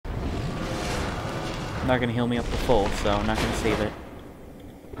Not gonna heal me up to full, so I'm not gonna save it.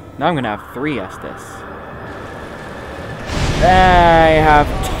 Now I'm gonna have 3 Estus. I have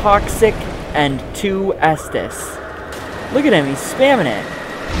Toxic and 2 Estus. Look at him, he's spamming it.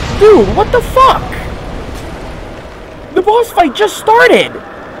 Dude, what the fuck? The boss fight just started!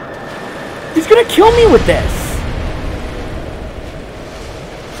 He's gonna kill me with this!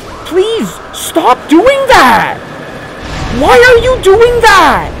 Please, stop doing that! Why are you doing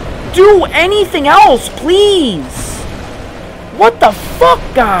that? Do anything else, please! What the fuck,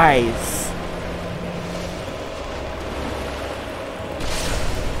 guys?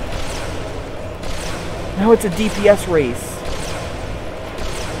 Now it's a DPS race.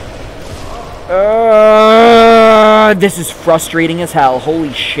 This is frustrating as hell.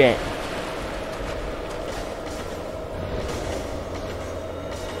 Holy shit.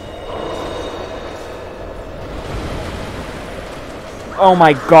 Oh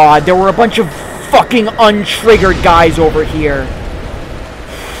my god, there were a bunch of fucking untriggered guys over here.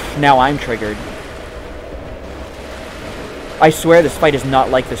 Now I'm triggered. I swear this fight is not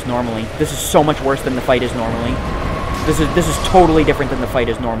like this normally. This is so much worse than the fight is normally. This is totally different than the fight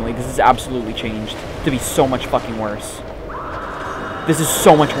is normally. This is absolutely changed to be so much fucking worse. This is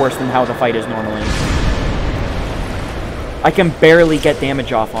so much worse than how the fight is normally. I can barely get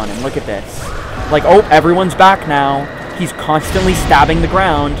damage off on him. Look at this. Like, oh, everyone's back now. He's constantly stabbing the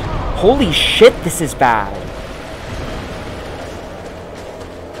ground. Holy shit, this is bad.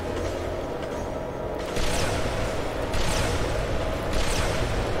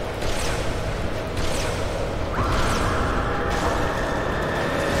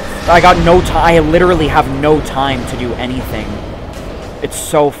 I got no time. I literally have no time to do anything. It's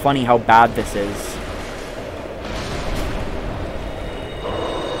so funny how bad this is.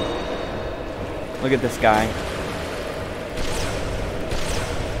 Look at this guy.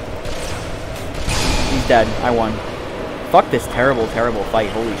 He's dead. I won. Fuck this terrible, terrible fight.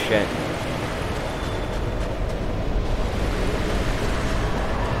 Holy shit.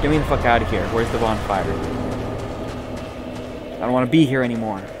 Get me the fuck out of here. Where's the bonfire? I don't want to be here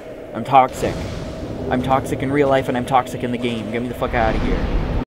anymore. I'm toxic. I'm toxic in real life and I'm toxic in the game. Get me the fuck out of here.